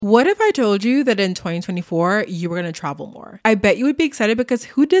What if I told you that in 2024, you were going to travel more? I bet you would be excited because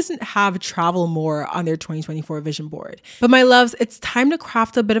who doesn't have travel more on their 2024 vision board? But my loves, it's time to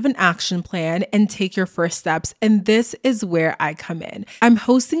craft a bit of an action plan and take your first steps. And this is where I come in. I'm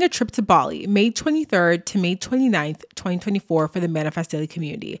hosting a trip to Bali, May 23rd to May 29th, 2024 for the Manifest Daily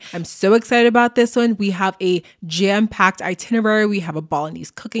community. I'm so excited about this one. We have a jam-packed itinerary. We have a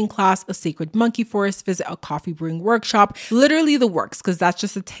Balinese cooking class, a sacred monkey forest visit, a coffee brewing workshop, literally the works, because that's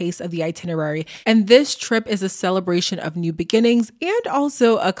just a taste of the itinerary. And this trip is a celebration of new beginnings and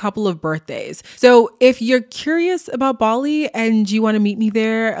also a couple of birthdays. So if you're curious about Bali and you want to meet me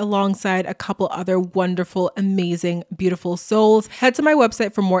there alongside a couple other wonderful, amazing, beautiful souls, head to my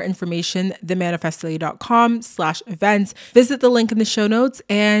website for more information, themanifestdaily.com/events. Visit the link in the show notes.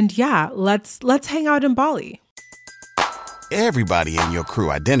 And yeah, let's hang out in Bali. Everybody in your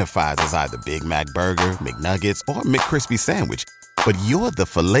crew identifies as either Big Mac Burger, McNuggets, or McCrispy Sandwich. But you're the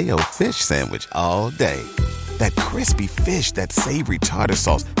Filet-O-Fish Sandwich all day. That crispy fish, that savory tartar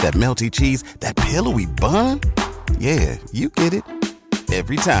sauce, that melty cheese, that pillowy bun. Yeah, you get it.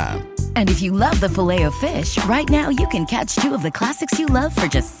 Every time. And if you love the Filet-O-Fish, right now you can catch two of the classics you love for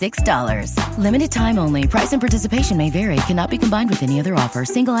just $6. Limited time only. Price and participation may vary. Cannot be combined with any other offer.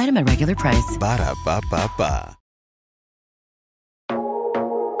 Single item at regular price. Ba-da-ba-ba-ba.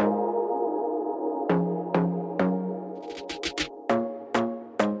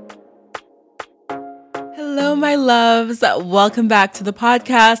 Hello, my loves. Welcome back to the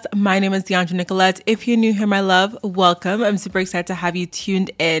podcast. My name is Deandra Nicolette. If you're new here, my love, welcome. I'm super excited to have you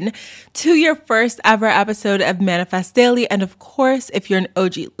tuned in to your first ever episode of Manifest Daily. And of course, if you're an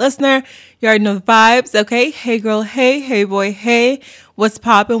OG listener, you already know the vibes, okay? Hey girl, hey boy, hey. What's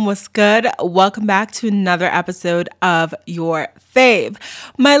poppin'? What's good? Welcome back to another episode of your fave.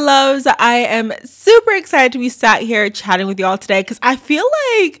 My loves, I am super excited to be sat here chatting with y'all today because I feel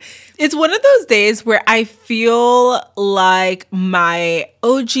like it's one of those days where I feel like my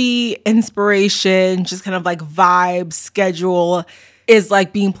OG inspiration, just kind of like vibe, schedule is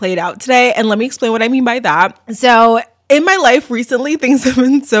like being played out today. And let me explain what I mean by that. So in my life recently, things have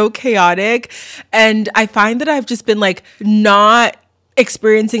been so chaotic and I find that I've just been like not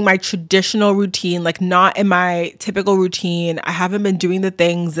experiencing my traditional routine, like not in my typical routine. I haven't been doing the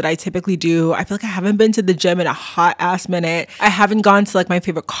things that I typically do. I feel like I haven't been to the gym in a hot ass minute. I haven't gone to like my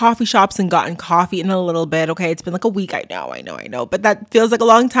favorite coffee shops and gotten coffee in a little bit. Okay, it's been like a week. I know, but that feels like a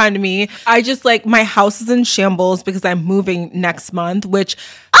long time to me. I just like, my house is in shambles because I'm moving next month, which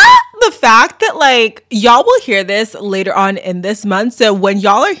the fact that like y'all will hear this later on in this month. So when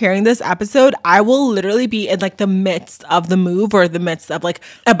y'all are hearing this episode, I will literally be in like the midst of the move or the midst of like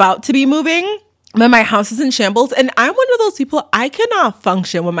about to be moving. But my house is in shambles and I'm one of those people, I cannot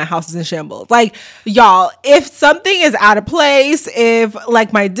function when my house is in shambles. Like, y'all, if something is out of place, if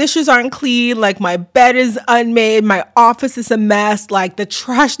like my dishes aren't clean, like my bed is unmade, my office is a mess, like the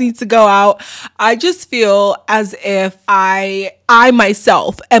trash needs to go out, I just feel as if I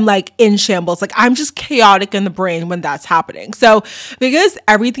myself am like in shambles. Like I'm just chaotic in the brain when that's happening. So because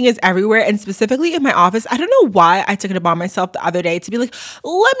everything is everywhere and specifically in my office, I don't know why I took it upon myself the other day to be like,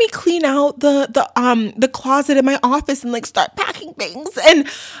 let me clean out the closet in my office and like start packing things. And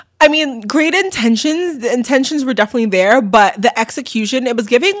I mean, great intentions. The intentions were definitely there, but the execution, it was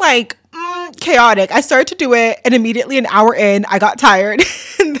giving like chaotic. I started to do it and immediately an hour in, I got tired.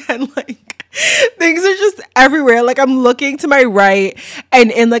 And then like things are just everywhere. Like I'm looking to my right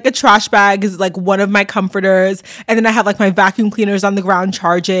and in like a trash bag is like one of my comforters. And then I have like my vacuum cleaners on the ground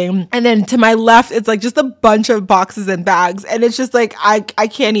charging. And then to my left, it's like just a bunch of boxes and bags. And it's just like, I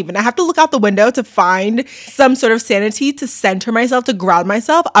can't even, I have to look out the window to find some sort of sanity to center myself, to ground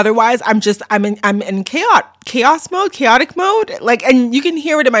myself. Otherwise I'm in chaotic mode. Like, and you can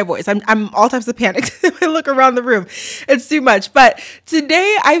hear it in my voice. I'm all types of panicked. I look around the room. It's too much. But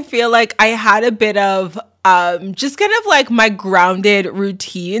today I feel like I had a bit of just kind of like my grounded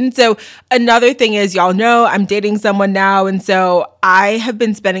routine. So another thing is, y'all know I'm dating someone now. And so I have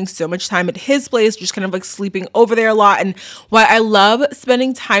been spending so much time at his place, just kind of like sleeping over there a lot. And while I love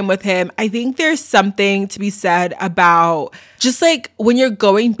spending time with him, I think there's something to be said about just like when you're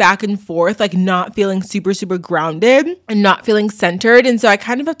going back and forth, like not feeling super, super grounded and not feeling centered. And so I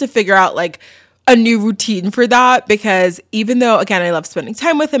kind of have to figure out like a new routine for that, because even though, again, I love spending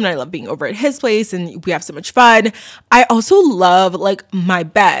time with him and I love being over at his place and we have so much fun, I also love like my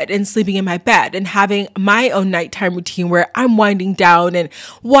bed and sleeping in my bed and having my own nighttime routine where I'm winding down and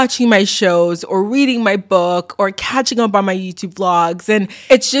watching my shows or reading my book or catching up on my YouTube vlogs. And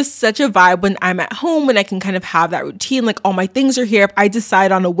it's just such a vibe when I'm at home and I can kind of have that routine. Like all my things are here. If I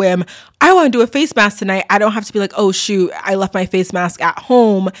decide on a whim, I want to do a face mask tonight, I don't have to be like, oh shoot, I left my face mask at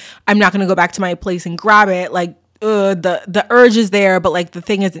home. I'm not going to go back to my place and grab it. Like, the urge is there, but like the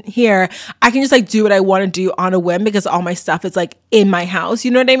thing isn't here. I can just like do what I want to do on a whim because all my stuff is like in my house.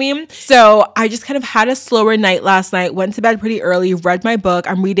 You know what I mean? So I just kind of had a slower night last night, went to bed pretty early, read my book.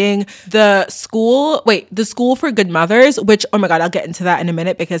 I'm reading The School for Good Mothers, which, oh my God, I'll get into that in a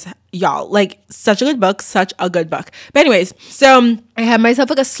minute because y'all, like such a good book. But anyways, so I had myself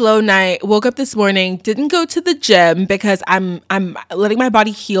like a slow night, woke up this morning, didn't go to the gym because I'm letting my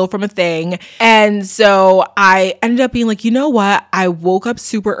body heal from a thing. And so I ended up being like, you know what? I woke up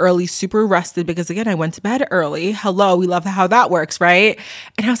super early, super rested because again, I went to bed early. Hello, we love how that works, right?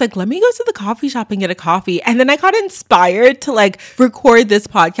 And I was like, let me go to the coffee shop and get a coffee. And then I got inspired to like record this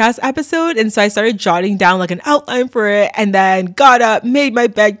podcast episode. And so I started jotting down like an outline for it and then got up, made my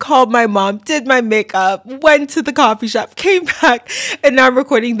bed, called my mom, did my makeup, went to the coffee shop, came back, and now I'm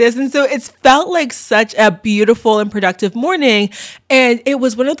recording this. And so it's felt like such a beautiful and productive morning. And it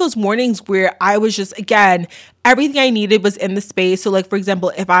was one of those mornings where I was just, again, everything I needed was in the space. So like, for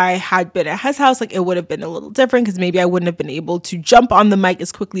example, if I had been at his house, like it would have been a little different because maybe I wouldn't have been able to jump on the mic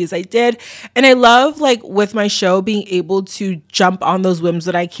as quickly as I did. And I love like with my show being able to jump on those whims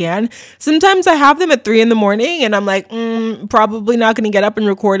that I can. Sometimes I have them at 3 a.m. and I'm like, probably not going to get up and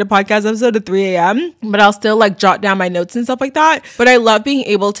record a podcast episode at 3 a.m. But I'll still like jot down my notes and stuff like that. But I love being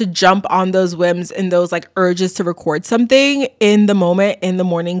able to jump on those whims and those like urges to record something in the moment, in the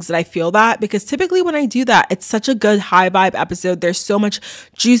mornings that I feel that, because typically when I do that, it's such a good high vibe episode. There's so much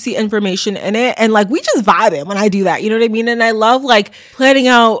juicy information in it. And like, we just vibe it when I do that. You know what I mean? And I love like planning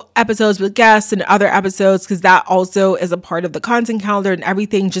out episodes with guests and other episodes because that also is a part of the content calendar and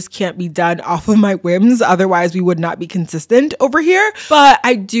everything just can't be done off of my whims. Otherwise, we would not be consistent over here. But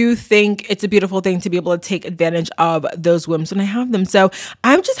I do think it's a beautiful thing to be able to take advantage of those whims when I have them. So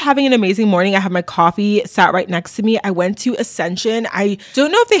I'm just having an amazing morning. I have my coffee sat right next to me. I went to Ascension. I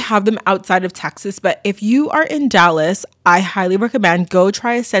don't know if they have them outside of Texas, but if you are in Dallas, I highly recommend go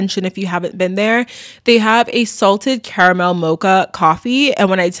try Ascension if you haven't been there. They have a salted caramel mocha coffee. And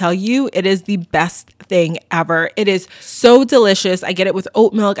when I tell you, it is the best thing ever. It is so delicious. I get it with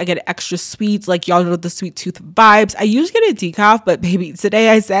oat milk. I get it extra sweet. Like y'all know the sweet tooth vibes. I usually get a decaf, but baby, today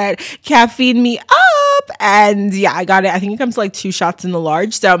I said caffeine me up. And yeah, I got it. I think it comes to like 2 shots in the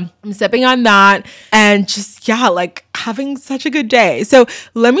large. So I'm sipping on that and just, yeah, like having such a good day. So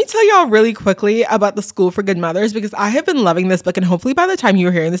let me tell y'all really quickly about The School for Good Mothers because I have been loving this book and hopefully by the time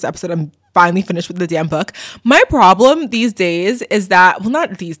you're hearing this episode, I'm finally finished with the damn book. My problem these days is that, well,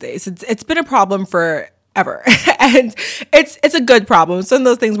 not these days, it's been a problem for ever. And it's a good problem. It's one of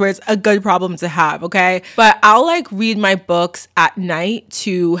those things where it's a good problem to have, okay? But I'll like read my books at night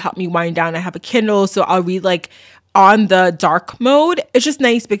to help me wind down. I have a Kindle, so I'll read like on the dark mode. It's just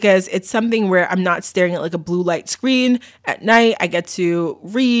nice because it's something where I'm not staring at like a blue light screen at night. I get to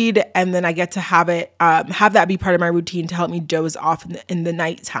read and then I get to have it, have that be part of my routine to help me doze off in the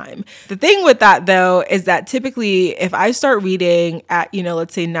nighttime. The thing with that though, is that typically if I start reading at,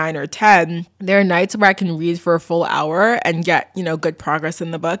 let's say 9 or 10, there are nights where I can read for a full hour and get, good progress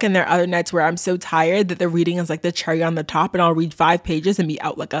in the book. And there are other nights where I'm so tired that the reading is like the cherry on the top and I'll read 5 pages and be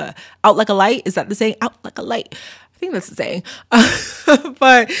out like a light. Is that the saying? Out like a light. I think that's the saying.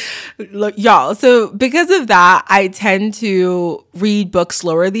 But look, y'all, so because of that, I tend to read books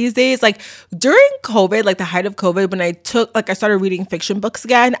slower these days. Like during COVID, like the height of COVID, when I started reading fiction books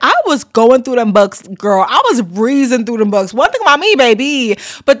again, I was going through them books, girl. I was breezing through them books. One thing about me, baby.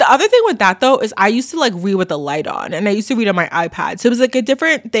 But the other thing with that though, is I used to like read with the light on and I used to read on my iPad. So it was like a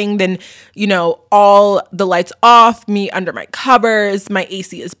different thing than, all the lights off, me under my covers, my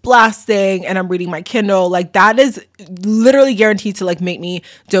AC is blasting and I'm reading my Kindle. Like that is literally guaranteed to like make me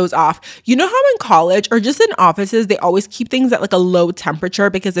doze off. You know how in college or just in offices, they always keep things at like a low temperature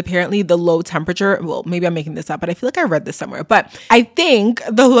because apparently the low temperature, well, maybe I'm making this up, but I feel like I read this somewhere, but I think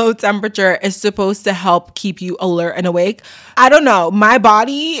the low temperature is supposed to help keep you alert and awake. I don't know. My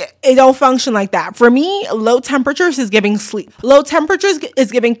body, it don't function like that. For me, low temperatures is giving sleep. Low temperatures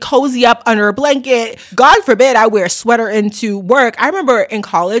is giving cozy up under a blanket. God forbid I wear a sweater into work. I remember in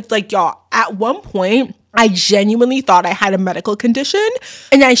college, like y'all, at one point, I genuinely thought I had a medical condition.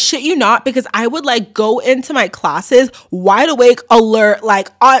 And I shit you not, because I would like go into my classes wide awake, alert, like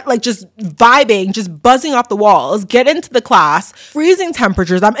just vibing, just buzzing off the walls, get into the class, freezing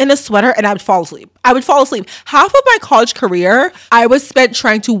temperatures. I'm in a sweater and I would fall asleep. Half of my college career, I was spent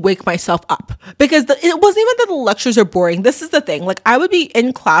trying to wake myself up because it wasn't even that the lectures are boring. This is the thing. Like, I would be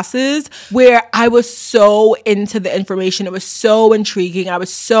in classes where I was so into the information. It was so intriguing. I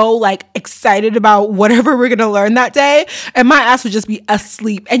was so like excited about whatever we're going to learn that day. And my ass would just be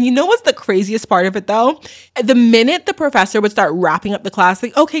asleep. And you know what's the craziest part of it though? The minute the professor would start wrapping up the class,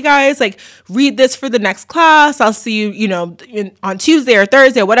 like, okay, guys, like read this for the next class. I'll see you, on Tuesday or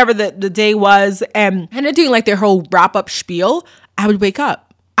Thursday, or whatever the day was. And they're doing like their whole wrap up spiel. I would wake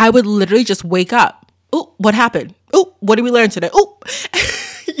up. I would literally just wake up. Oh, what happened? Oh, what did we learn today? Oh,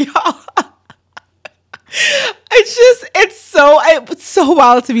 y'all. It's so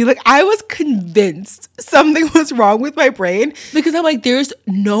wild to me. Like, I was convinced something was wrong with my brain because I'm like, there's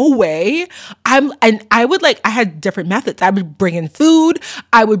no way. I had different methods. I would bring in food.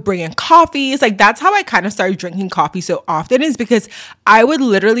 I would bring in coffees. Like, that's how I kind of started drinking coffee so often, is because I would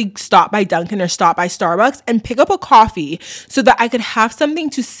literally stop by Dunkin' or stop by Starbucks and pick up a coffee so that I could have something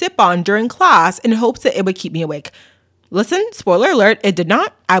to sip on during class in hopes that it would keep me awake. Listen, spoiler alert, it did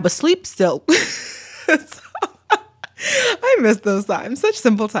not. I was asleep still. I miss those times, such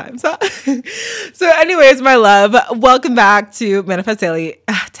simple times. Huh? So anyways, my love, welcome back to Manifest Daily.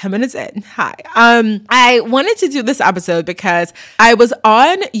 10 minutes in. Hi. I wanted to do this episode because I was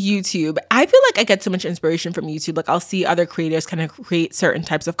on YouTube. I feel like I get so much inspiration from YouTube. Like, I'll see other creators kind of create certain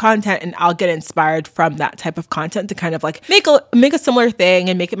types of content and I'll get inspired from that type of content to kind of like make a similar thing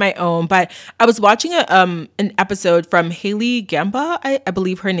and make it my own. But I was watching an episode from Haley Gamba, I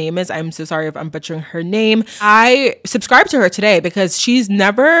believe her name is. I'm so sorry if I'm butchering her name. I subscribed to her today because she's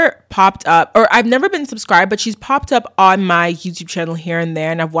never popped up, or I've never been subscribed, but she's popped up on my YouTube channel here and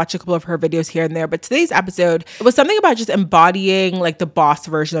there, and I've watched a couple of her videos here and there. But today's episode, it was something about just embodying like the boss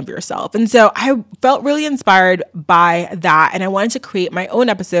version of yourself. And so I felt really inspired by that, and I wanted to create my own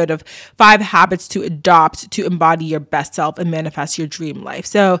episode of 5 habits to adopt to embody your best self and manifest your dream life.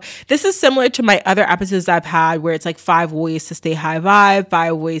 So this is similar to my other episodes I've had where it's like 5 ways to stay high vibe,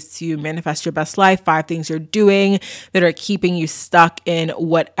 5 ways to manifest your best life, 5 things you're doing that are keeping you stuck in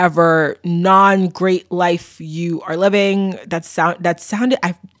whatever non-great life you are living. That sounded,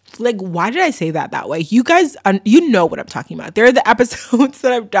 like, why did I say that way? You guys, you know what I'm talking about. There are the episodes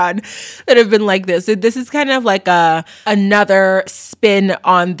that I've done that have been like this. So this is kind of like another spin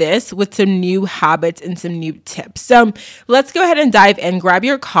on this with some new habits and some new tips. So let's go ahead and dive in. Grab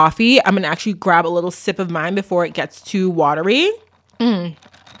your coffee. I'm going to actually grab a little sip of mine before it gets too watery.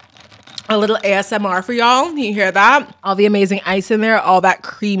 A little ASMR for y'all. You hear that? All the amazing ice in there, all that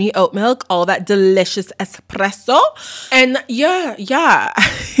creamy oat milk, all that delicious espresso. And yeah.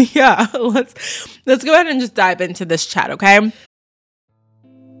 Let's go ahead and just dive into this chat, okay?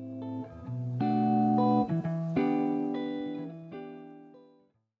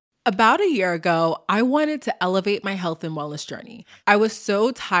 About a year ago, I wanted to elevate my health and wellness journey. I was so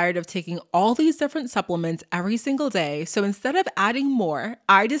tired of taking all these different supplements every single day, so instead of adding more,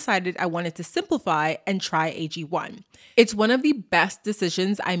 I decided I wanted to simplify and try AG1. It's one of the best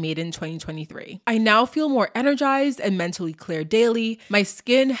decisions I made in 2023. I now feel more energized and mentally clear daily. My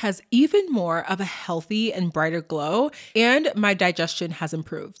skin has even more of a healthy and brighter glow, and my digestion has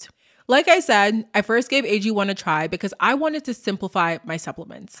improved. Like I said, I first gave AG1 a try because I wanted to simplify my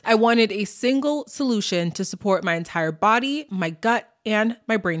supplements. I wanted a single solution to support my entire body, my gut, and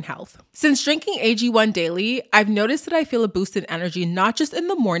my brain health. Since drinking AG1 daily, I've noticed that I feel a boost in energy, not just in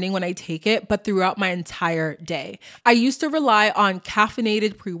the morning when I take it, but throughout my entire day. I used to rely on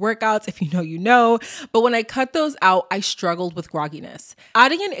caffeinated pre-workouts, if you know, you know, but when I cut those out, I struggled with grogginess.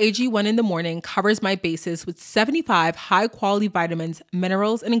 Adding an AG1 in the morning covers my bases with 75 high-quality vitamins,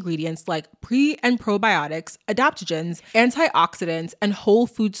 minerals, and ingredients like pre- and probiotics, adaptogens, antioxidants, and whole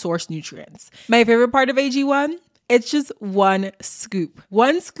food source nutrients. My favorite part of AG1? It's just one scoop.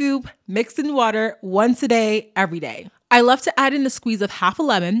 One scoop mixed in water once a day, every day. I love to add in a squeeze of half a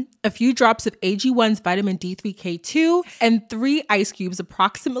lemon, a few drops of AG1's vitamin D3K2, and 3 ice cubes,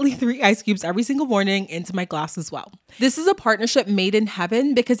 approximately 3 ice cubes every single morning into my glass as well. This is a partnership made in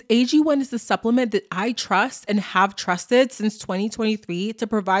heaven because AG1 is the supplement that I trust and have trusted since 2023 to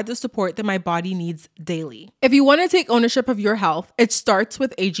provide the support that my body needs daily. If you want to take ownership of your health, it starts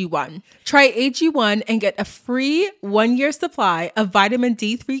with AG1. Try AG1 and get a free 1-year supply of vitamin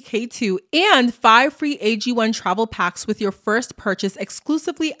D3K2 and 5 free AG1 travel packs with your first purchase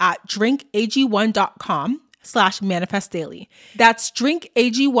exclusively at drinkag1.com. drinkag1.com/manifestdaily. That's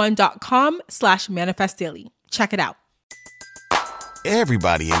drinkag1.com/manifestdaily. Check it out.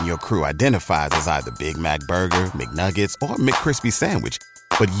 Everybody in your crew identifies as either Big Mac Burger, McNuggets, or McCrispy Sandwich.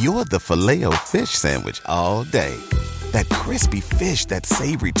 But you're the Filet-O-Fish Sandwich all day. That crispy fish, that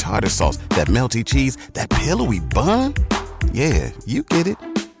savory tartar sauce, that melty cheese, that pillowy bun. Yeah, you get it.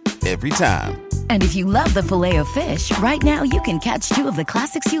 Every time. And if you love the Filet-O-Fish, right now you can catch two of the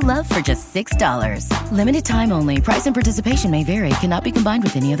classics you love for just $6. Limited time only. Price and participation may vary. Cannot be combined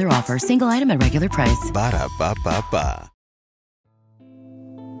with any other offer. Single item at regular price. Ba-da-ba-ba-ba.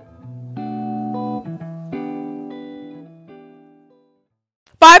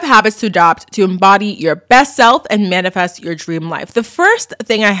 5 habits to adopt to embody your best self and manifest your dream life. The first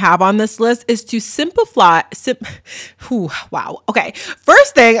thing I have on this list is to simplify.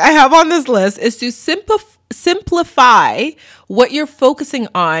 First thing I have on this list is to simplify what you're focusing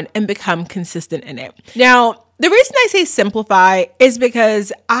on and become consistent in it. Now, the reason I say simplify is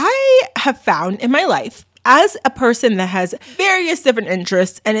because I have found in my life, as a person that has various different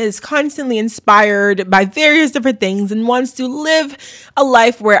interests and is constantly inspired by various different things and wants to live a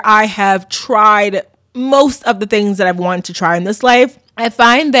life where I have tried most of the things that I've wanted to try in this life, I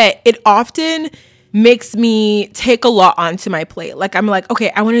find that it often makes me take a lot onto my plate. Like I'm like,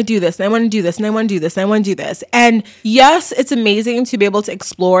 okay, I want to do this and I want to do this and I want to do this and I want to do this. And yes, it's amazing to be able to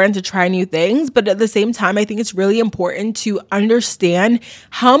explore and to try new things. But at the same time, I think it's really important to understand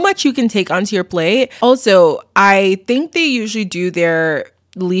how much you can take onto your plate. Also, I think they usually do their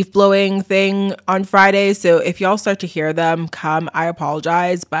leaf blowing thing on Friday. So if y'all start to hear them come, I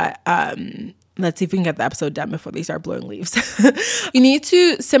apologize. But let's see if we can get the episode done before they start blowing leaves. You need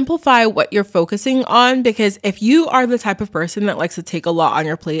to simplify what you're focusing on, because if you are the type of person that likes to take a lot on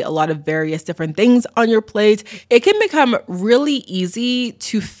your plate, a lot of various different things on your plate, it can become really easy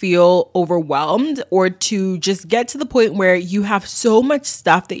to feel overwhelmed or to just get to the point where you have so much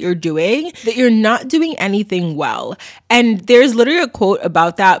stuff that you're doing that you're not doing anything well. And there's literally a quote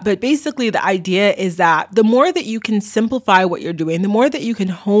about that, but basically the idea is that the more that you can simplify what you're doing, the more that you can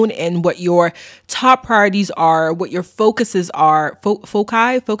hone in what your top priorities are, what your focuses are,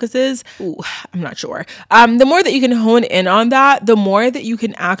 focuses. Ooh, I'm not sure. The more that you can hone in on that, the more that you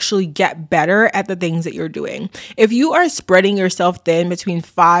can actually get better at the things that you're doing. If you are spreading yourself thin between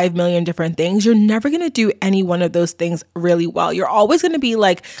 5 million different things, you're never going to do any one of those things really well. You're always going to be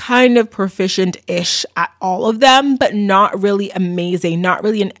like kind of proficient-ish at all of them, but not really amazing, not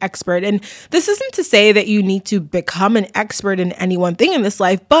really an expert. And this isn't to say that you need to become an expert in any one thing in this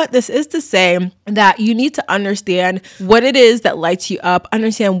life, but this is to say that you need to understand what it is that lights you up,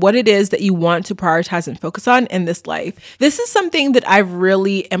 understand what it is that you want to prioritize and focus on in this life. This is something that I've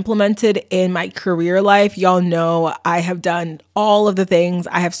really implemented in my career life. Y'all know I have done all of the things.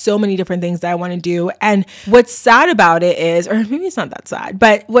 I have so many different things that I want to do. And what's sad about it is, or maybe it's not that sad,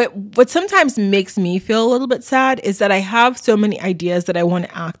 but what sometimes makes me feel a little bit sad is that I have so many ideas that I want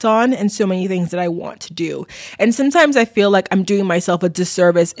to act on and so many things that I want to do. And sometimes I feel like I'm doing myself a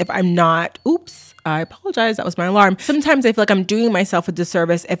disservice if I'm not, I apologize. That was my alarm. Sometimes I feel like I'm doing myself a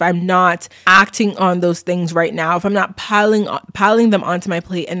disservice if I'm not acting on those things right now, if I'm not piling them onto my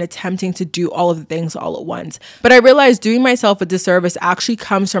plate and attempting to do all of the things all at once. But I realize doing myself a disservice actually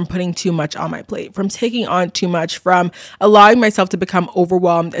comes from putting too much on my plate, from taking on too much, from allowing myself to become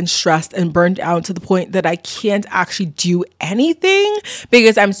overwhelmed and stressed and burned out to the point that I can't actually do anything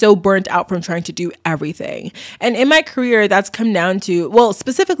because I'm so burnt out from trying to do everything. And in my career, that's come down to, well,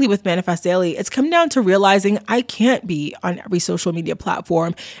 specifically with Manifest Daily, it's come down to realizing I can't be on every social media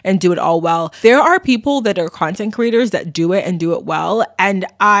platform and do it all well. There are people that are content creators that do it and do it well. And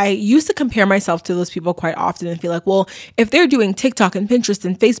I used to compare myself to those people quite often and feel like, well, if they're doing TikTok and Pinterest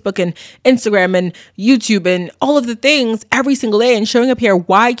and Facebook and Instagram and YouTube and all of the things every single day and showing up here,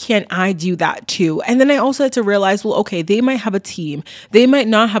 why can't I do that too? And then I also had to realize, well, okay, they might have a team. They might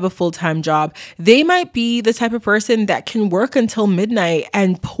not have a full-time job. They might be the type of person that can work until midnight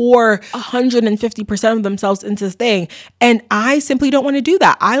and pour 150% of themselves into this thing. And I simply don't want to do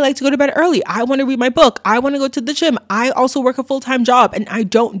that. I like to go to bed early. I want to read my book. I want to go to the gym. I also work a full-time job and I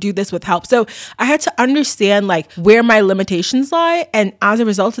don't do this with help. So I had to understand like where my limitations lie. And as a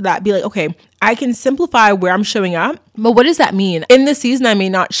result of that, be like, okay, I can simplify where I'm showing up. But what does that mean? In this season, I may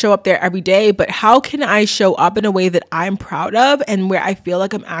not show up there every day, but how can I show up in a way that I'm proud of and where I feel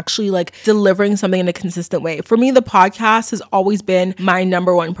like I'm actually like delivering something in a consistent way? For me, the podcast has always been my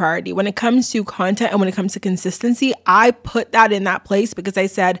number one priority. When it comes to content and when it comes to consistency, I put that in that place because I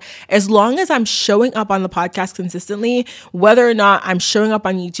said, as long as I'm showing up on the podcast consistently, whether or not I'm showing up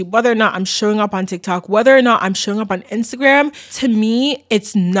on YouTube, whether or not I'm showing up on TikTok, whether or not I'm showing up on Instagram, to me,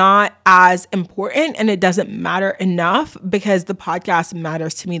 it's not as important and it doesn't matter enough because the podcast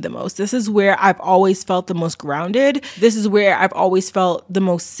matters to me the most. This is where I've always felt the most grounded. This is where I've always felt the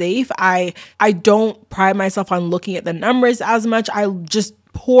most safe. I don't pride myself on looking at the numbers as much. I just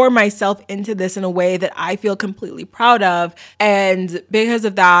pour myself into this in a way that I feel completely proud of. And because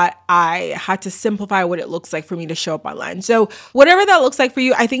of that, I had to simplify what it looks like for me to show up online. So whatever that looks like for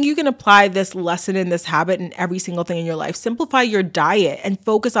you, I think you can apply this lesson and this habit in every single thing in your life. Simplify your diet and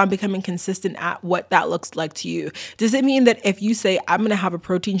focus on becoming consistent at what that looks like to you. Does it mean that if you say, I'm going to have a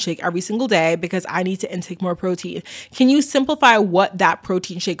protein shake every single day because I need to intake more protein, can you simplify what that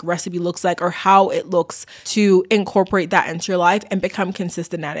protein shake recipe looks like or how it looks to incorporate that into your life and become consistent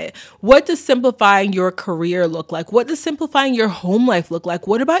at it? What does simplifying your career look like? What does simplifying your home life look like?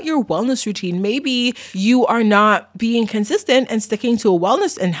 What about your wellness routine? Maybe you are not being consistent and sticking to a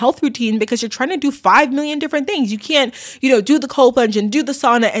wellness and health routine because you're trying to do 5 million different things. You can't, do the cold plunge and do the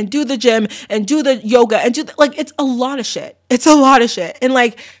sauna and do the gym and do the yoga and it's a lot of shit. It's a lot of shit.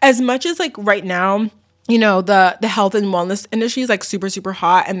 And as much as right now, the health and wellness industry is super, super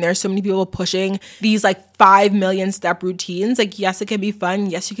hot. And there's so many people pushing these 5 million step routines. Yes, it can be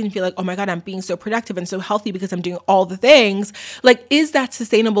fun. Yes, you can feel oh my God, I'm being so productive and so healthy because I'm doing all the things. Is that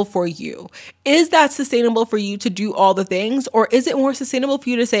sustainable for you? Is that sustainable for you to do all the things? Or is it more sustainable for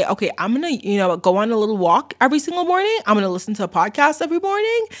you to say, okay, I'm going to, go on a little walk every single morning. I'm going to listen to a podcast every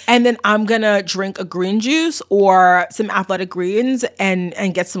morning. And then I'm going to drink a green juice or some athletic greens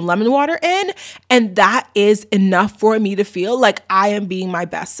and get some lemon water in. And that is enough for me to feel like I am being my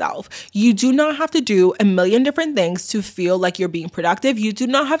best self. You do not have to do a million different things to feel like you're being productive. You do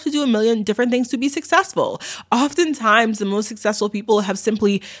not have to do a million different things to be successful. Oftentimes, the most successful people have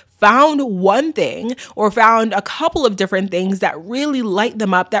simply found one thing or found a couple of different things that really light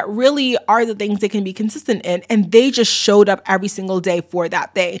them up, that really are the things they can be consistent in, and they just showed up every single day for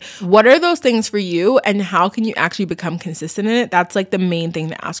that thing. What are those things for you, and how can you actually become consistent in it? That's the main thing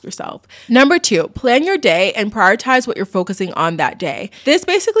to ask yourself. Number 2, plan your day and prioritize what you're focusing on that day. This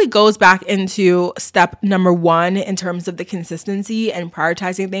basically goes back into step number 1 in terms of the consistency and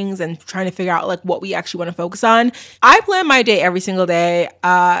prioritizing things and trying to figure out what we actually want to focus on. I plan my day every single day.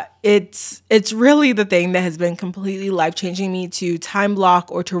 It's really the thing that has been completely life-changing me to time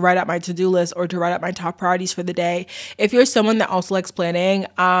block or to write out my to-do list or to write out my top priorities for the day. If you're someone that also likes planning,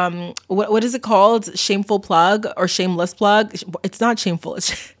 what is it called? Shameful plug or shameless plug? It's not shameful.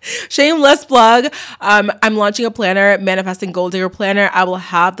 It's shameless plug. I'm launching a planner, Manifesting Goal Digger Planner. I will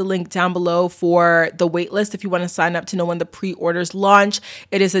have the link down below for the waitlist if you want to sign up to know when the pre-orders launch.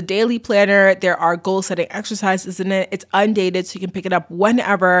 It is a daily planner. There are goal-setting exercises in it. It's undated, so you can pick it up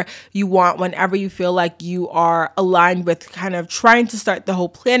whenever you want, whenever you feel like you are aligned with kind of trying to start the whole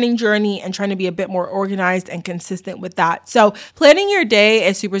planning journey and trying to be a bit more organized and consistent with that. So planning your day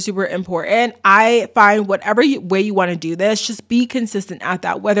is super, super important. I find whatever way you want to do this, just be consistent at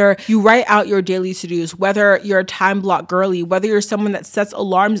that. Whether you write out your daily to-dos, whether you're a time block girly, whether you're someone that sets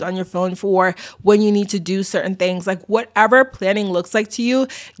alarms on your phone for when you need to do certain things, whatever planning looks like to you,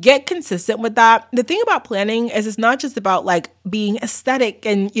 get consistent with that. The thing about planning is it's not just about being aesthetic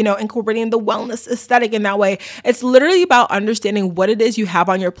and, incorporating the wellness aesthetic in that way. It's literally about understanding what it is you have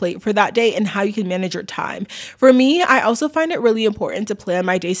on your plate for that day and how you can manage your time. For me, I also find it really important to plan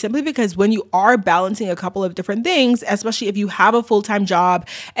my day simply because when you are balancing a couple of different things, especially if you have a full-time job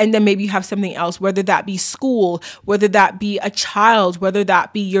and then maybe you have something else, whether that be school, whether that be a child, whether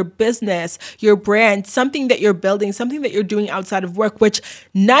that be your business, your brand, something that you're building, something that you're doing outside of work, which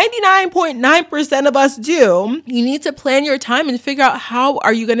 99.9% of us do, you need to plan your time and figure out how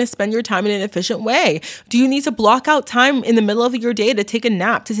are you going to spend your time in an efficient way. Do you need to block out time in the middle of your day to take a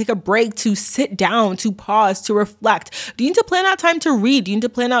nap, to take a break, to sit down, to pause, to reflect? Do you need to plan out time to read? Do you need to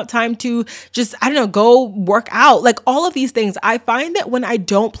plan out time to just, go work out? All of these things. I find that when I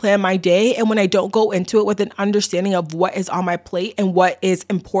don't plan my day and when I don't go into it with an understanding of what is on my plate and what is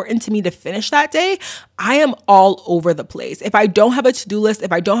important to me to finish that day, I am all over the place. If I don't have a to-do list,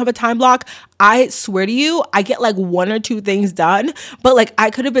 if I don't have a time block, I swear to you, I get 1 or 2 things done, but I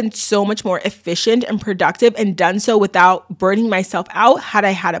could have been so much more efficient and productive and done so without burning myself out had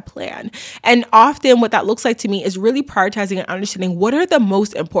I had a plan. And often what that looks like to me is really prioritizing and understanding what are the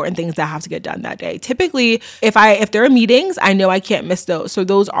most important things that have to get done that day. Typically, if there are meetings, I know I can't miss those. So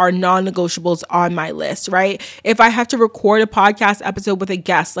those are non-negotiables on my list, right? If I have to record a podcast episode with a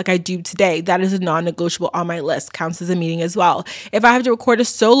guest like I do today, that is a non-negotiable on my list, counts as a meeting as well. If I have to record a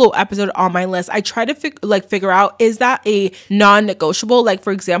solo episode on my list, I try to figure out, is that a non-negotiable? Like,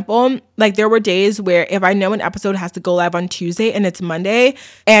 for example, like there were days where if I know an episode has to go live on Tuesday and it's Monday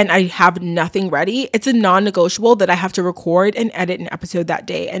and I have nothing ready, it's a non-negotiable that I have to record and edit an episode that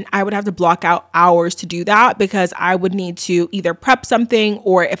day. And I would have to block out hours to do that because I would need to either prep something,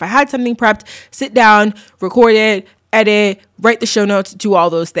 or if I had something prepped, sit down, record it, edit, write the show notes, do all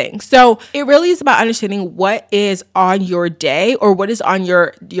those things. So it really is about understanding what is on your day, or what is on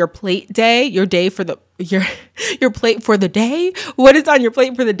your plate day, your plate for the day, what is on your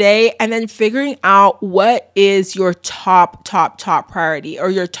plate for the day, and then figuring out what is your top priority, or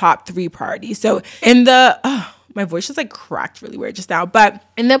your top 3 priorities. So in the, my voice just like cracked really weird just now, but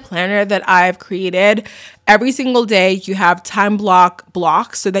in the planner that I've created, every single day you have time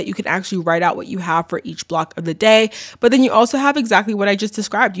blocks so that you can actually write out what you have for each block of the day. But then you also have exactly what I just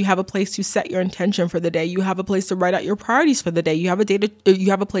described. You have a place to set your intention for the day. You have a place to write out your priorities for the day. You have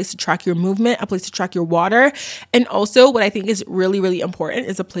a place to track your movement, a place to track your water. And also what I think is really, really important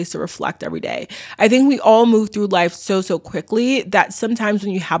is a place to reflect every day. I think we all move through life so quickly that sometimes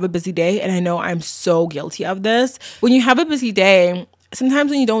when you have a busy day, and I know I'm so guilty of this, when you have a busy day,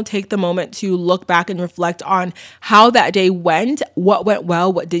 sometimes when you don't take the moment to look back and reflect on how that day went, what went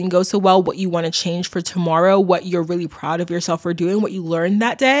well, what didn't go so well, what you want to change for tomorrow, what you're really proud of yourself for doing, what you learned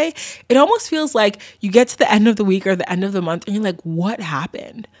that day, it almost feels like you get to the end of the week or the end of the month and you're like, what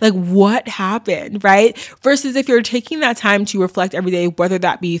happened? Like, what happened, right? Versus if you're taking that time to reflect every day, whether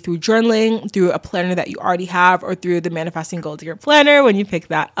that be through journaling, through a planner that you already have, or through the Manifesting Goal Digger planner when you pick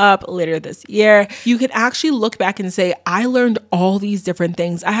that up later this year, you can actually look back and say, I learned all these different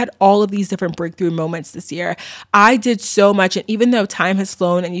things. I had all of these different breakthrough moments this year. I did so much. And even though time has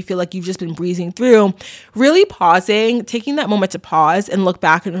flown and you feel like you've just been breezing through, really pausing, taking that moment to pause and look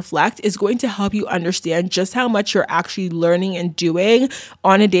back and reflect is going to help you understand just how much you're actually learning and doing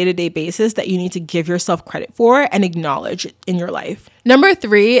on a day-to-day basis that you need to give yourself credit for and acknowledge in your life. Number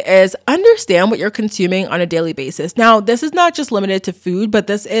 3 is understand what you're consuming on a daily basis. Now, this is not just limited to food, but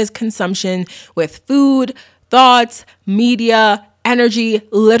this is consumption with food, thoughts, media, energy,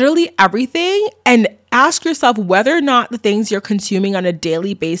 literally everything. And ask yourself whether or not the things you're consuming on a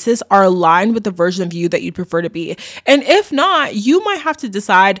daily basis are aligned with the version of you that you'd prefer to be. And if not, you might have to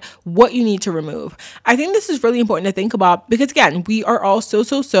decide what you need to remove. I think this is really important to think about because, again, we are all so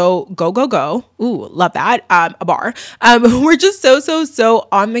go. Ooh, love that. A bar. We're just so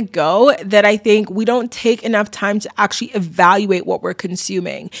on the go that I think we don't take enough time to actually evaluate what we're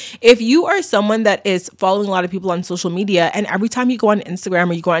consuming. If you are someone that is following a lot of people on social media, and every time you go on Instagram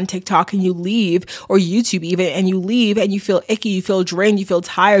or you go on TikTok and you leave, or YouTube even, and you leave and you feel icky, you feel drained, you feel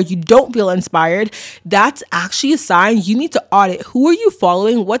tired, you don't feel inspired, that's actually a sign you need to audit. Who are you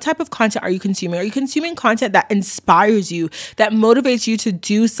following? What type of content are you consuming? Are you consuming content that inspires you, that motivates you to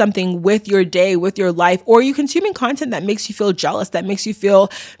do something with your day, with your life? Or are you consuming content that makes you feel jealous, that makes you feel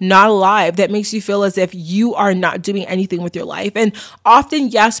not alive, that makes you feel as if you are not doing anything with your life? And often,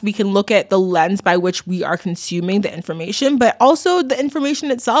 yes, we can look at the lens by which we are consuming the information, but also the information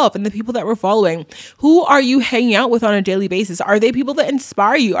itself and the people that we're following. Who are you hanging out with on a daily basis? Are they people that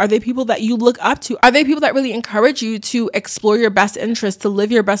inspire you? Are they people that you look up to? Are they people that really encourage you to explore your best interests, to live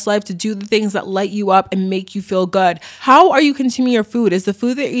your best life, to do the things that light you up and make you feel good? How are you consuming your food? Is the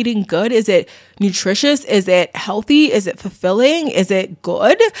food that you're eating good? Is it nutritious? Is it healthy? Is it fulfilling? Is it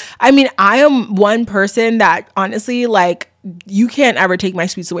good? I mean, I am one person that honestly, like, you can't ever take my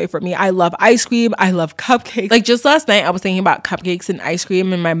sweets away from me. I love ice cream. I love cupcakes. Like just last night, I was thinking about cupcakes and ice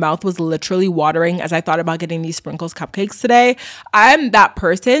cream and my mouth was literally watering as I thought about getting these sprinkles cupcakes today. I'm that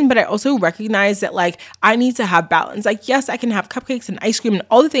person, but I also recognize that like I need to have balance. Like, yes, I can have cupcakes and ice cream and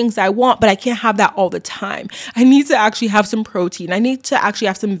all the things I want, but I can't have that all the time. I need to actually have some protein. I need to actually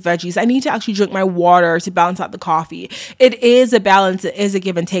have some veggies. I need to actually drink my water to balance out the coffee. It is a balance. It is a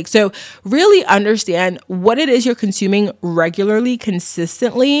give and take. So really understand what it is you're consuming regularly,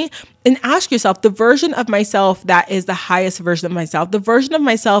 consistently, and ask yourself, the version of myself that is the highest version of myself, the version of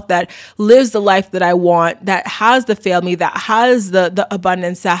myself that lives the life that I want, that has the family, that has the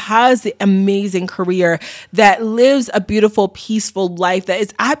abundance, that has the amazing career, that lives a beautiful, peaceful life, that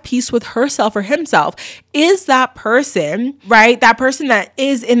is at peace with herself or himself. Is that person, right? That person that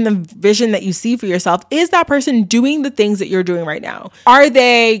is in the vision that you see for yourself, is that person doing the things that you're doing right now? Are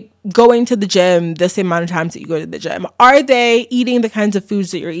they going to the gym the same amount of times that you go to the gym? Are they eating the kinds of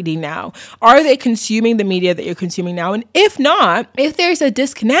foods that you're eating now? Are they consuming the media that you're consuming now? And if not, if there's a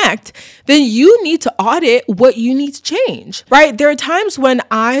disconnect, then you need to audit what you need to change, right? There are times when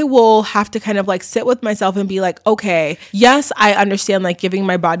I will have to kind of like sit with myself and be like, okay, yes, I understand like giving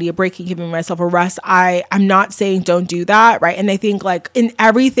my body a break and giving myself a rest. I'm not saying don't do that, right? And I think like in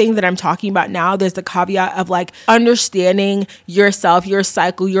everything that I'm talking about now, there's the caveat of like understanding yourself, your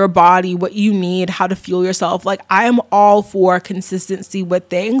cycle, your body, what you need, how to fuel yourself. Like I am all for consistency with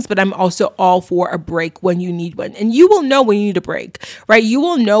things, but I'm also all for a break when you need one. And you will know when you need a break, right? You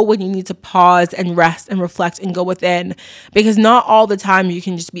will know when you need to pause and rest and reflect and go within, because not all the time you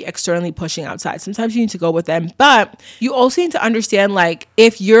can just be externally pushing outside. Sometimes you need to go within, but you also need to understand like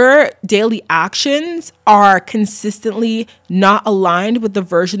if your daily actions are consistently not aligned with the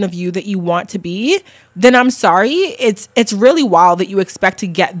version of you that you want to be, then I'm sorry, it's really wild that you expect to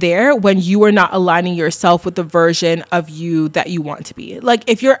get there when you are not aligning yourself with the version of you that you want to be. Like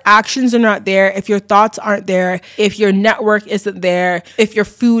if your actions are not there, if your thoughts aren't there, if your network isn't there, if your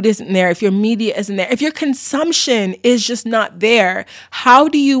food isn't there, if your media isn't there, if your consumption is just not there, how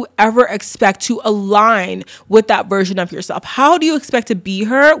do you ever expect to align with that version of yourself? How do you expect to be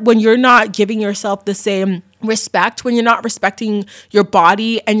her when you're not giving yourself the same respect, when you're not respecting your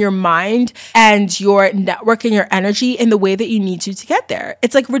body and your mind and your network and your energy in the way that you need to get there?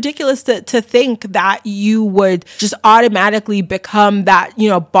 It's like ridiculous to think that you would just automatically become that,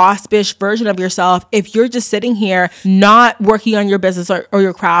 boss bitch version of yourself if you're just sitting here not working on your business or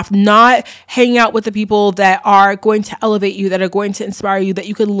your craft, not hanging out with the people that are going to elevate you, that are going to inspire you, that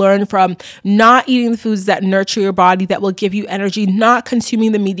you can learn from, not eating the foods that nurture your body, that will give you energy, not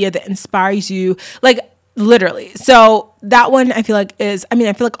consuming the media that inspires you. Like, literally. So that one I feel like I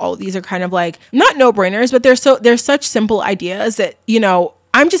feel like all of these are kind of like not no-brainers, but they're such simple ideas that,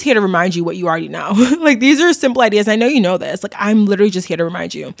 I'm just here to remind you what you already know. Like these are simple ideas. I know you know this. Like I'm literally just here to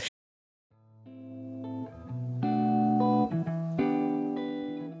remind you.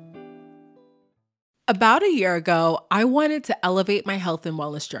 About a year ago, I wanted to elevate my health and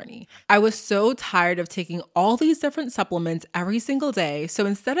wellness journey. I was so tired of taking all these different supplements every single day, so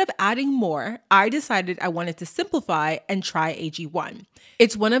instead of adding more, I decided I wanted to simplify and try AG1.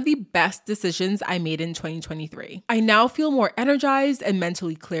 It's one of the best decisions I made in 2023. I now feel more energized and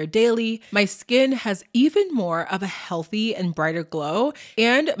mentally clear daily. My skin has even more of a healthy and brighter glow,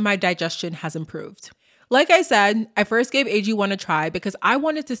 and my digestion has improved. Like I said, I first gave AG1 a try because I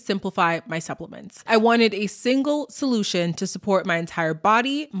wanted to simplify my supplements. I wanted a single solution to support my entire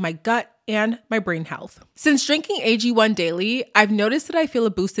body, my gut, and my brain health. Since drinking AG1 daily, I've noticed that I feel a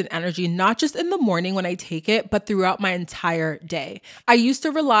boost in energy, not just in the morning when I take it, but throughout my entire day. I used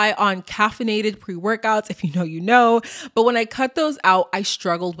to rely on caffeinated pre-workouts, if you know, you know, but when I cut those out, I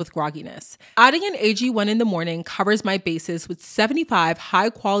struggled with grogginess. Adding an AG1 in the morning covers my bases with 75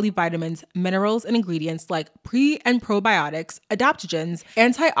 high-quality vitamins, minerals, and ingredients like pre- and probiotics, adaptogens,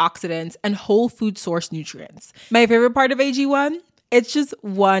 antioxidants, and whole food source nutrients. My favorite part of AG1? It's just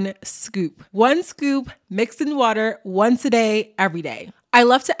one scoop. One scoop mixed in water once a day, every day. I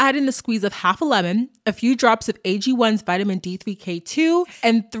love to add in a squeeze of half a lemon, a few drops of AG1's vitamin D3K2,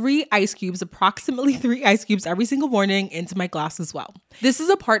 and 3 ice cubes, approximately 3 ice cubes every single morning into my glass as well. This is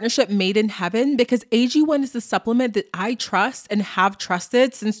a partnership made in heaven because AG1 is the supplement that I trust and have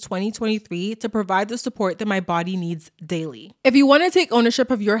trusted since 2023 to provide the support that my body needs daily. If you want to take ownership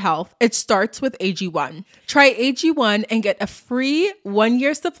of your health, it starts with AG1. Try AG1 and get a free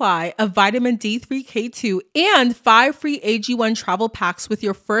 1-year supply of vitamin D3K2 and 5 free AG1 travel packs with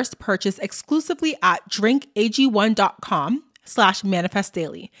your first purchase exclusively at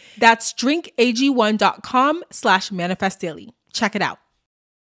drinkag1.com/manifestdaily. That's drinkag1.com/manifestdaily. Check it out.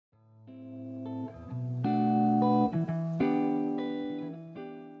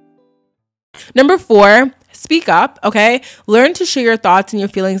 Number 4, speak up, okay? Learn to share your thoughts and your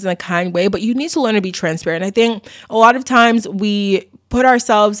feelings in a kind way, but you need to learn to be transparent. I think a lot of times we put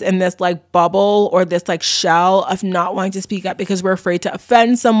ourselves in this like bubble or this like shell of not wanting to speak up because we're afraid to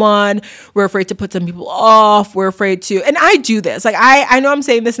offend someone. We're afraid to put some people off. We're afraid to, and I do this. Like I know I'm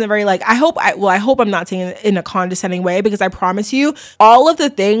saying this in a very like, I hope I'm not saying it in a condescending way, because I promise you all of the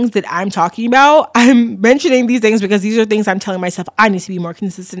things that I'm talking about, I'm mentioning these things because these are things I'm telling myself I need to be more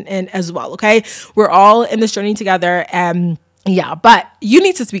consistent in as well. Okay. We're all in this journey together, and yeah, but you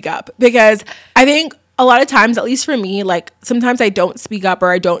need to speak up, because I think a lot of times, at least for me, like sometimes I don't speak up or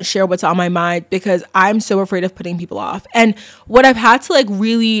I don't share what's on my mind because I'm so afraid of putting people off. And what I've had to like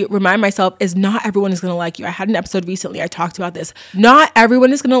really remind myself is not everyone is going to like you. I had an episode recently, I talked about this. Not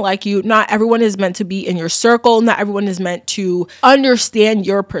everyone is going to like you. Not everyone is meant to be in your circle. Not everyone is meant to understand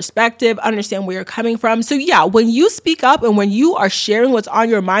your perspective, understand where you're coming from. So yeah, when you speak up and when you are sharing what's on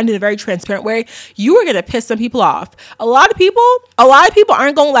your mind in a very transparent way, you are going to piss some people off. A lot of people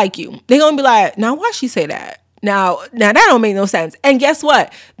aren't going to like you. They're going to be like, now why she say that? Now that don't make no sense. And guess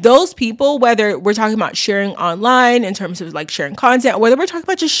what? Those people, whether we're talking about sharing online in terms of like sharing content, or whether we're talking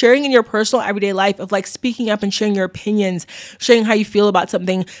about just sharing in your personal everyday life of like speaking up and sharing your opinions, sharing how you feel about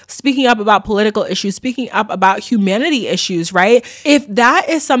something, speaking up about political issues, speaking up about humanity issues, right? If that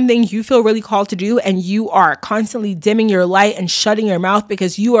is something you feel really called to do and you are constantly dimming your light and shutting your mouth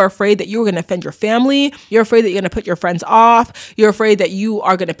because you are afraid that you're going to offend your family, you're afraid that you're going to put your friends off, you're afraid that you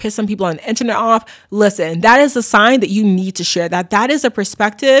are going to piss some people on the internet off, listen, that is a sign that you need to share that. That is a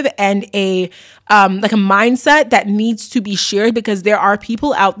perspective and a mindset that needs to be shared because there are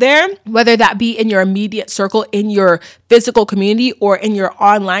people out there, whether that be in your immediate circle, in your physical community or in your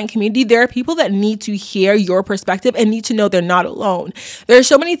online community, there are people that need to hear your perspective and need to know they're not alone. There are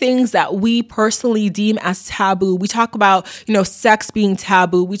so many things that we personally deem as taboo. We talk about, sex being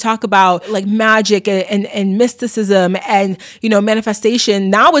taboo. We talk about like magic and mysticism and, manifestation.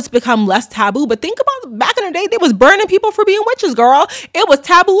 Now it's become less taboo, but think about back in the day, they was burning people for being witches, girl. It was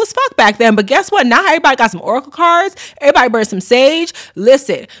taboo as fuck back then. But guess what? Now everybody got some oracle cards. Everybody burned some sage.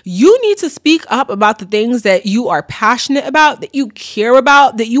 Listen, you need to speak up about the things that you are passionate about, that you care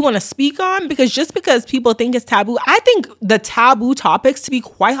about, that you want to speak on, because just because people think it's taboo, I think the taboo topics, to be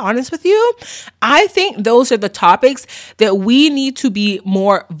quite honest with you, I think those are the topics that we need to be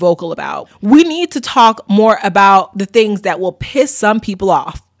more vocal about. We need to talk more about the things that will piss some people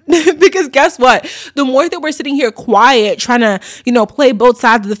off. Because guess what? The more that we're sitting here quiet, trying to, play both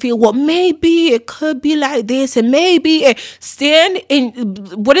sides of the field, well, maybe it could be like this and maybe stand in,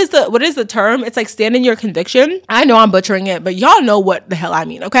 what is the term? It's like stand in your conviction. I know I'm butchering it, but y'all know what the hell I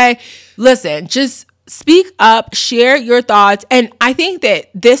mean, okay? Listen, just speak up, share your thoughts. And I think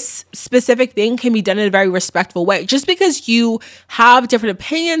that this specific thing can be done in a very respectful way. Just because you have different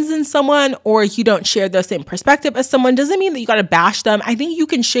opinions than someone or you don't share the same perspective as someone doesn't mean that you got to bash them. I think you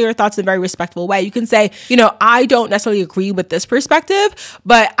can share your thoughts in a very respectful way. You can say, I don't necessarily agree with this perspective,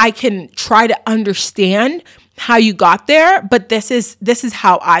 but I can try to understand how you got there, but this is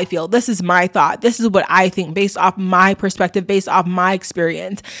how I feel. This is my thought. This is what I think based off my perspective, based off my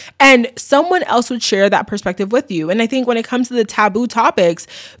experience. And someone else would share that perspective with you. And I think when it comes to the taboo topics,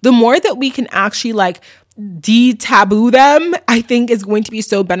 the more that we can actually like de-taboo them, I think is going to be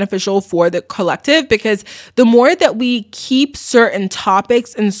so beneficial for the collective, because the more that we keep certain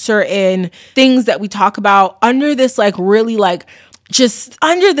topics and certain things that we talk about under this like really like just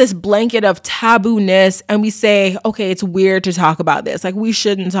under this blanket of taboo-ness, and we say, okay, it's weird to talk about this. Like, we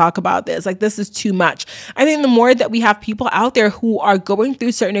shouldn't talk about this. Like, this is too much. I think the more that we have people out there who are going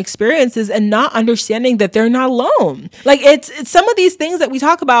through certain experiences and not understanding that they're not alone. Like, it's some of these things that we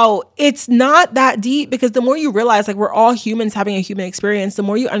talk about, it's not that deep, because the more you realize, like, we're all humans having a human experience, the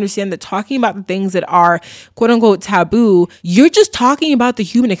more you understand that talking about the things that are quote-unquote taboo, you're just talking about the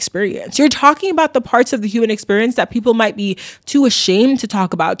human experience. You're talking about the parts of the human experience that people might be too ashamed to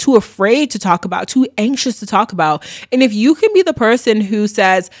talk about, too afraid to talk about, too anxious to talk about. And if you can be the person who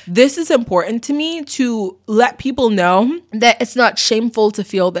says, this is important to me to let people know that it's not shameful to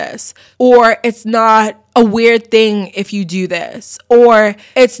feel this, or it's not a weird thing if you do this, or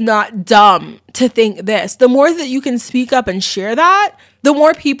it's not dumb to think this, the more that you can speak up and share that, the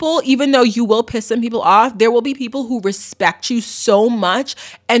more people, even though you will piss some people off, there will be people who respect you so much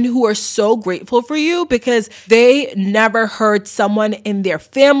and who are so grateful for you because they never heard someone in their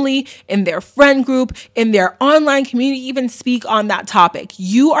family, in their friend group, in their online community even speak on that topic.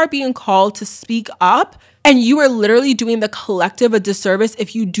 You are being called to speak up, and you are literally doing the collective a disservice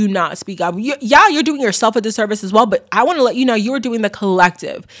if you do not speak up. You're doing yourself a disservice as well, but I want to let you know you are doing the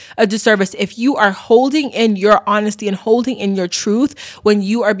collective a disservice if you are holding in your honesty and holding in your truth when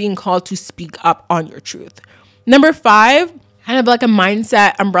you are being called to speak up on your truth. Number 5, kind of like a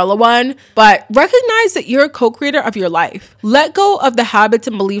mindset umbrella one, but recognize that you're a co-creator of your life. Let go of the habits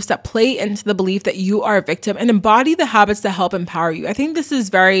and beliefs that play into the belief that you are a victim and embody the habits that help empower you. I think this is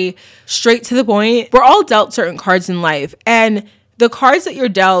very straight to the point. We're all dealt certain cards in life, and the cards that you're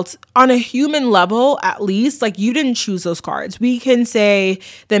dealt on a human level, at least, like you didn't choose those cards. We can say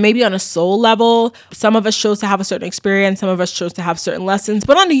that maybe on a soul level, some of us chose to have a certain experience, some of us chose to have certain lessons,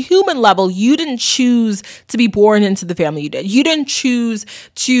 but on a human level, you didn't choose to be born into the family you did. You didn't choose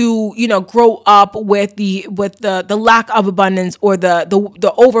to, grow up with the lack of abundance or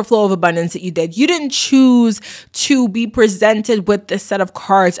the overflow of abundance that you did. You didn't choose to be presented with this set of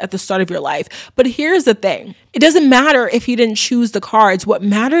cards at the start of your life. But here's the thing. It doesn't matter if you didn't choose the cards. What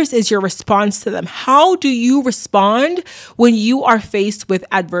matters is your response to them. How do you respond when you are faced with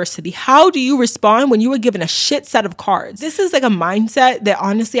adversity? How do you respond when you are given a shit set of cards? This is like a mindset that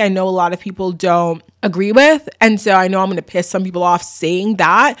honestly I know a lot of people don't agree with. And so I know I'm going to piss some people off saying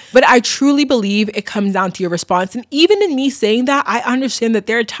that, but I truly believe it comes down to your response. And even in me saying that, I understand that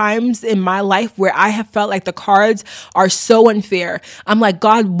there are times in my life where I have felt like the cards are so unfair. I'm like,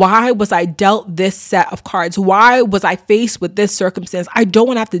 God, why was I dealt this set of cards? Why was I faced with this circumstance? I don't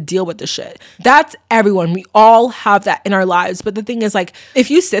want to have to deal with this shit. That's everyone. We all have that in our lives. But the thing is, like,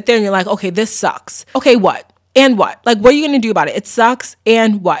 if you sit there and you're like, okay, this sucks. Okay, what? And what? Like, what are you going to do about it? It sucks.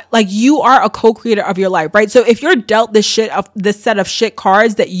 And what? Like, you are a co-creator of your life, right? So if you're dealt this set of shit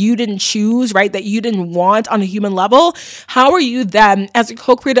cards that you didn't choose, right? That you didn't want on a human level, how are you then, as a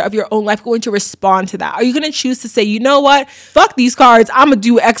co-creator of your own life, going to respond to that? Are you going to choose to say, you know what? Fuck these cards. I'm going to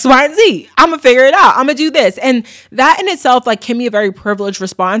do X, Y, and Z. I'm going to figure it out. I'm going to do this. And that in itself, like, can be a very privileged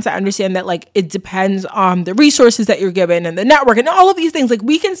response. I understand that, like, it depends on the resources that you're given and the network and all of these things. Like,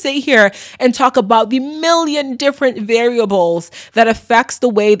 we can sit here and talk about the million different variables that affects the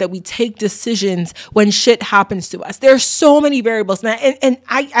way that we take decisions when shit happens to us. There are so many variables, and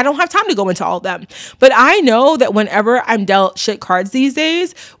I don't have time to go into all of them. But I know that whenever I'm dealt shit cards these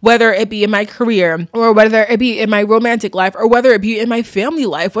days, whether it be in my career or whether it be in my romantic life or whether it be in my family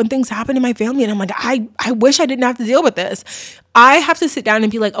life, when things happen in my family and I'm like, I wish I didn't have to deal with this. I have to sit down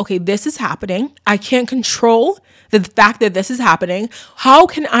and be like, okay, this is happening. I can't control the fact that this is happening. How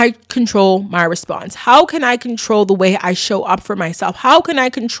can I control my response? How can I control the way I show up for myself? How can I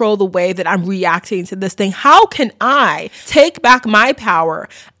control the way that I'm reacting to this thing? How can I take back my power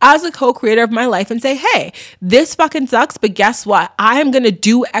as a co-creator of my life and say, hey, this fucking sucks, but guess what? I am going to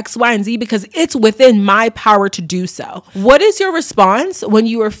do X, Y, and Z because it's within my power to do so. What is your response when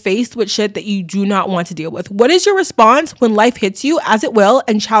you are faced with shit that you do not want to deal with? What is your response when life hits you, as it will,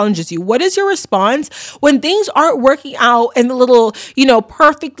 and challenges you? What is your response when things aren't working out in the little,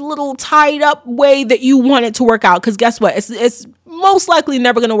 perfect little tied up way that you want it to work out? Because guess what? It's most likely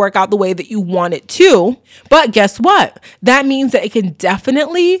never going to work out the way that you want it to. But guess what? That means that it can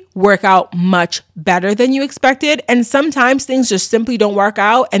definitely work out much better than you expected. And sometimes things just simply don't work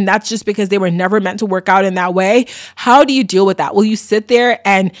out. And that's just because they were never meant to work out in that way. How do you deal with that? Will you sit there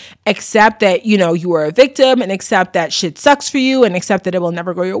and accept that, you were a victim and accept that shit sucks for you and accept that it will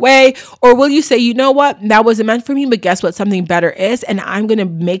never go your way? Or will you say, you know what? That wasn't meant for me, but guess what? Something better is. And I'm going to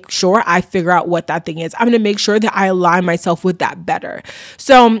make sure I figure out what that thing is. I'm going to make sure that I align myself with that better.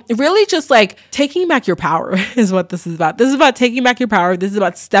 So really just like taking back your power is what this is about. This is about taking back your power. This is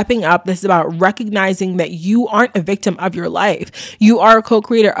about stepping up. This is about recognizing that you aren't a victim of your life. You are a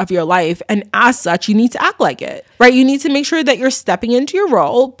co-creator of your life. And as such, you need to act like it, right? You need to make sure that you're stepping into your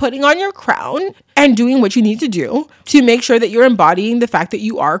role, putting on your crown and doing what you need to do to make sure that you're embodying the fact that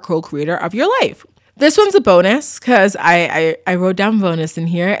you are a co-creator of your life. This one's a bonus because I wrote down bonus in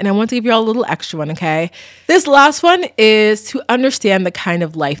here and I want to give you all a little extra one, okay? This last one is to understand the kind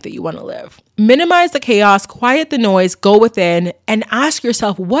of life that you want to live. Minimize the chaos, quiet the noise, go within, and ask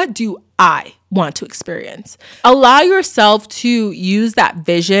yourself, what do I want to experience? Allow yourself to use that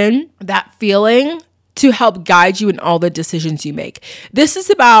vision, that feeling, to help guide you in all the decisions you make. This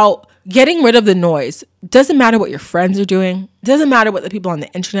is about getting rid of the noise. Doesn't matter what your friends are doing. Doesn't matter what the people on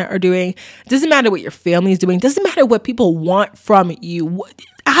the internet are doing. Doesn't matter what your family is doing. Doesn't matter what people want from you.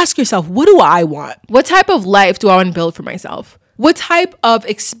 Ask yourself, what do I want? What type of life do I want to build for myself? What type of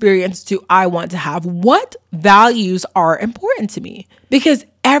experience do I want to have? What values are important to me? Because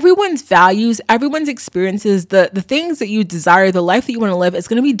everyone's values, everyone's experiences, the things that you desire, the life that you want to live is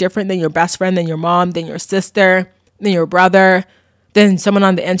going to be different than your best friend, than your mom, than your sister, than your brother, than someone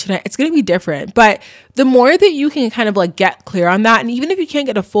on the internet. It's going to be different. But the more that you can kind of like get clear on that, and even if you can't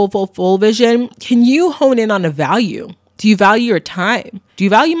get a full vision, can you hone in on a value? Do you value your time? Do Do you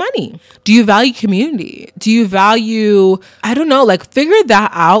value money? Do you value community? Do you value, I don't know, like figure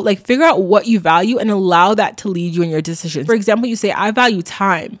that out. Like figure out what you value and allow that to lead you in your decisions. For example, you say, I value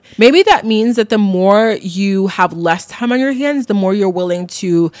time. Maybe that means that the more you have less time on your hands, the more you're willing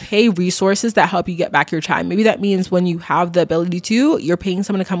to pay resources that help you get back your time. Maybe that means when you have the ability to, you're paying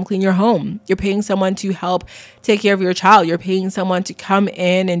someone to come clean your home. You're paying someone to help take care of your child. You're paying someone to come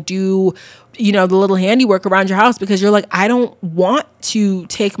in and do, you know, the little handiwork around your house because you're like, I don't want to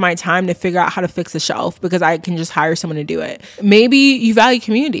take my time to figure out how to fix a shelf because I can just hire someone to do it. Maybe you value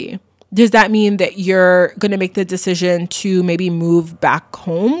community. Does that mean that you're going to make the decision to maybe move back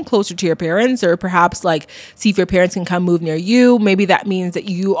home closer to your parents, or perhaps like see if your parents can come move near you? Maybe that means that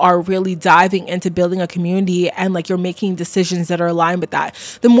you are really diving into building a community and like you're making decisions that are aligned with that.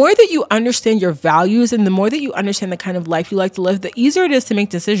 The more that you understand your values and the more that you understand the kind of life you like to live, the easier it is to make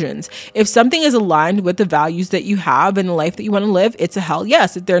decisions. If something is aligned with the values that you have and the life that you want to live, it's a hell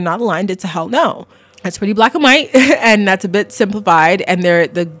yes. If they're not aligned, it's a hell no. That's pretty black and white, and that's a bit simplified. And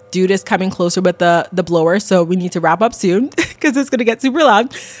the dude is coming closer with the blower, so we need to wrap up soon because it's gonna get super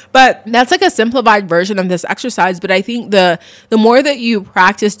loud. But that's like a simplified version of this exercise. But I think the more that you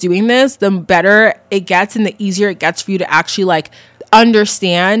practice doing this, the better it gets, and the easier it gets for you to actually like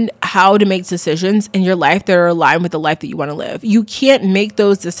understand how to make decisions in your life that are aligned with the life that you want to live. You can't make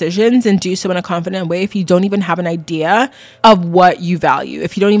those decisions and do so in a confident way if you don't even have an idea of what you value,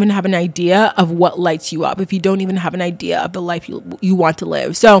 if you don't even have an idea of what lights you up, if you don't even have an idea of the life you want to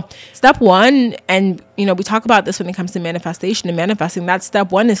live. So step one, and you know, we talk about this when it comes to manifestation and manifesting, that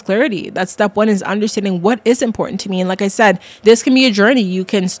step one is clarity. That step one is understanding what is important to me. And like I said, this can be a journey. You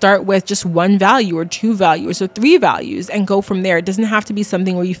can start with just one value or two values or three values and go from there. It doesn't have to be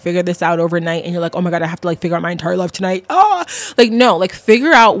something where you figure this out overnight and you're like, oh my God, I have to like figure out my entire life tonight. No, like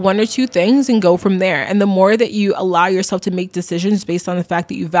figure out one or two things and go from there. And the more that you allow yourself to make decisions based on the fact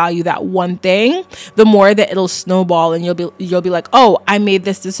that you value that one thing, the more that it'll snowball, and you'll be like, oh, I made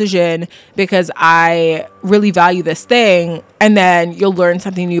this decision because I really value this thing. And then you'll learn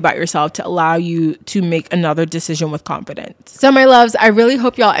something new about yourself to allow you to make another decision with confidence. So my loves, I really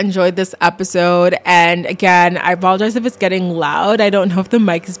hope y'all enjoyed this episode. And again, I apologize if it's getting loud. I don't know if the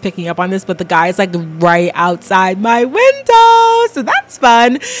mic is picking up on this, but the guy's like right outside my window. So that's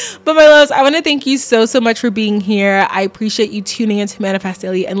fun. But my loves, I want to thank you so much for being here. I appreciate you tuning into Manifest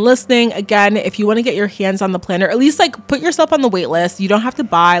Daily and listening. Again, if you want to get your hands on the planner, at least like put yourself on the wait list. You don't have to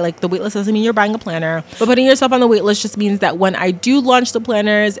buy, like the wait list doesn't mean you're buying a planner, but putting yourself on the wait list just means that when I do launch the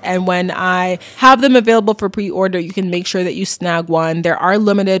planners and when I have them available for pre-order, you can make sure that you snag one. There are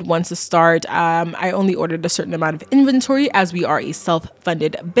limited ones to start. I only ordered a certain amount of inventory as we are a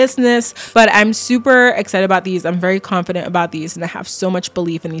self-funded business, but I'm super excited about these. I'm very confident about these, and I have so much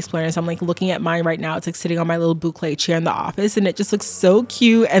belief in these planners. I'm like looking at mine right now. It's like sitting on my little boucle chair in the office, and it just looks so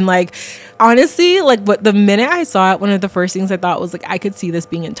cute. And like, honestly, like the minute I saw it, one of the first things I thought was like, I could see this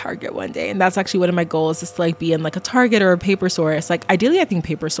being in Target one day. And that's actually one of my goals, is to like be in like a Target or a Paper Source. Like ideally, I think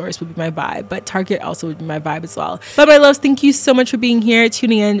Paper Source would be my vibe, but Target also would be my vibe as well. But my loves, thank you so much for being here,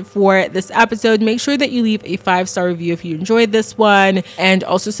 tuning in for this episode. Make sure that you leave a 5-star review if you enjoyed this one, and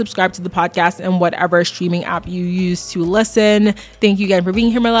also subscribe to the podcast and whatever streaming app you use to listen. Thank you again for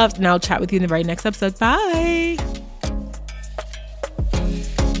being here, my loves, and I'll chat with you in the very next episode. Bye.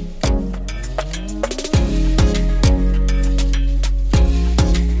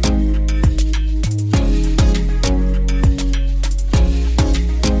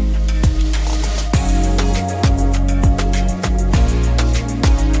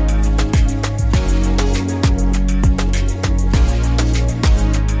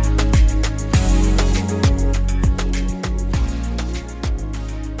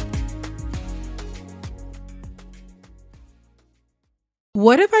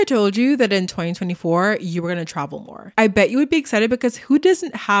 What if I told you that in 2024, you were going to travel more? I bet you would be excited, because who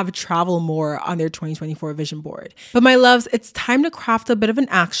doesn't have travel more on their 2024 vision board? But my loves, it's time to craft a bit of an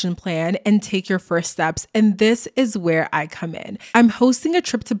action plan and take your first steps. And this is where I come in. I'm hosting a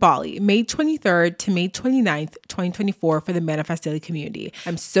trip to Bali, May 23rd to May 29th, 2024 for the Manifest Daily community.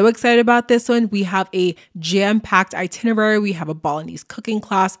 I'm so excited about this one. We have a jam-packed itinerary. We have a Balinese cooking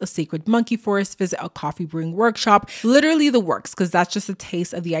class, a sacred monkey forest visit, a coffee brewing workshop, literally the works, because that's just a taste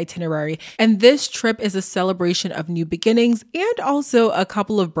of the itinerary. And this trip is a celebration of new beginnings and also a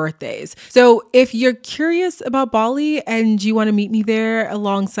couple of birthdays. So if you're curious about Bali and you want to meet me there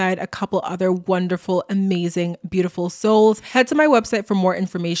alongside a couple other wonderful, amazing, beautiful souls, head to my website for more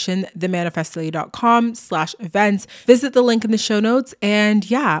information, themanifestdaily.com/events. Visit the link in the show notes, and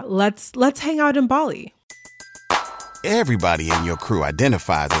yeah, let's hang out in Bali. Everybody in your crew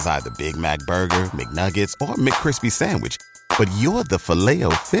identifies as either Big Mac Burger, McNuggets, or McCrispy Sandwich. But you're the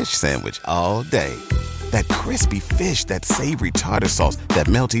Filet-O-Fish Sandwich all day. That crispy fish, that savory tartar sauce, that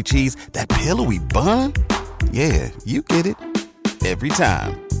melty cheese, that pillowy bun. Yeah, you get it. Every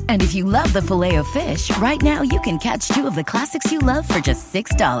time. And if you love the Filet-O-Fish, right now you can catch two of the classics you love for just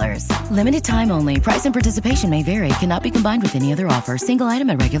 $6. Limited time only. Price and participation may vary. Cannot be combined with any other offer. Single item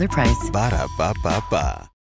at regular price. Ba-da-ba-ba-ba.